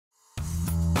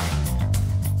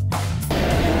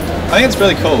I think it's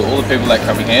really cool. All the people that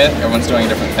come in here, everyone's doing a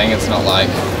different thing. It's not like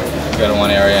you go to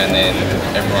one area and then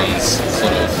everyone's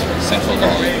sort of central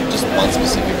on just one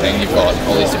specific thing. You've got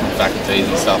all these different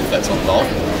faculties and stuff that's involved.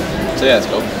 So yeah, it's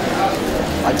cool.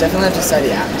 I definitely have to say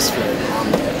the atmosphere.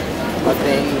 I've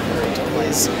been to a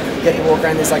place, you get to walk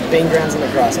around, there's like bean grounds on the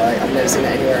grass. I've never seen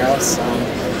it anywhere else.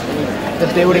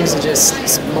 The buildings are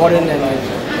just modern and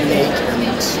unique, and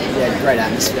yeah, great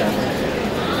atmosphere.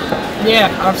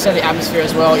 Yeah, I've said the atmosphere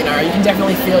as well. You know, you can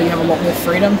definitely feel you have a lot more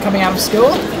freedom coming out of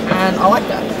school, and I like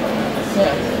that.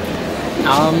 Yeah.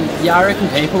 Yeah, I reckon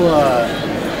people are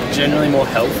generally more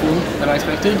helpful than I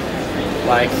expected.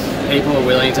 Like, people are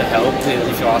willing to help.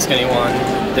 If you ask anyone,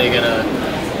 they're gonna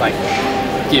like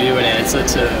give you an answer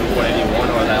to whatever you want,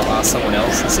 or they'll ask someone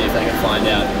else and see if they can find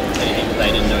out anything that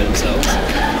they didn't know themselves.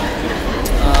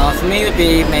 For me, it would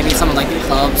be maybe something like the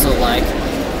clubs or like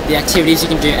the activities you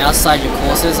can do outside your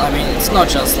courses. I mean, it's not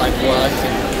just like work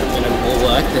and more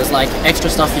work. There's like extra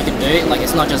stuff you can do. Like,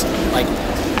 it's not just like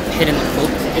hitting the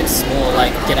book. It's more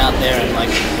like get out there and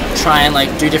like try and like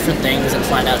do different things and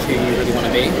find out who you really want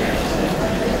to be.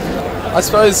 I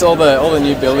suppose all the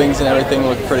new buildings and everything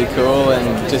look pretty cool,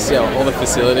 and just all the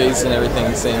facilities and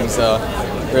everything seems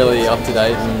really up to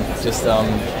date and just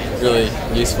really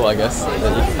useful, I guess,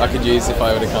 that I could use if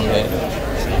I were to come here.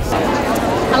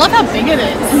 I love how big it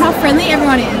is and how friendly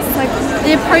everyone is. Like,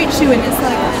 they approach you and it's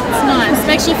nice. It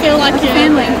makes you feel like you're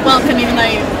family. welcome, even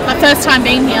though my first time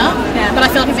being here, but I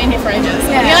feel like I've been here for ages.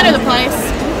 Yeah. I know the place.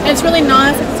 And it's really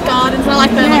nice. It's gardens. I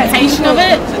like the location of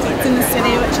it. It's in the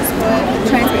city, which is good.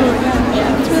 Transport,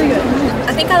 yeah. It's really good.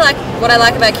 I think what I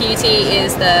like about QUT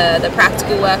is the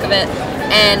practical work of it,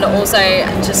 and also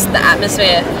just the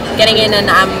atmosphere. Getting in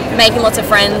and making lots of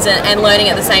friends and learning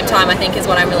at the same time, I think, is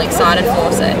what I'm really excited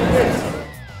for. So.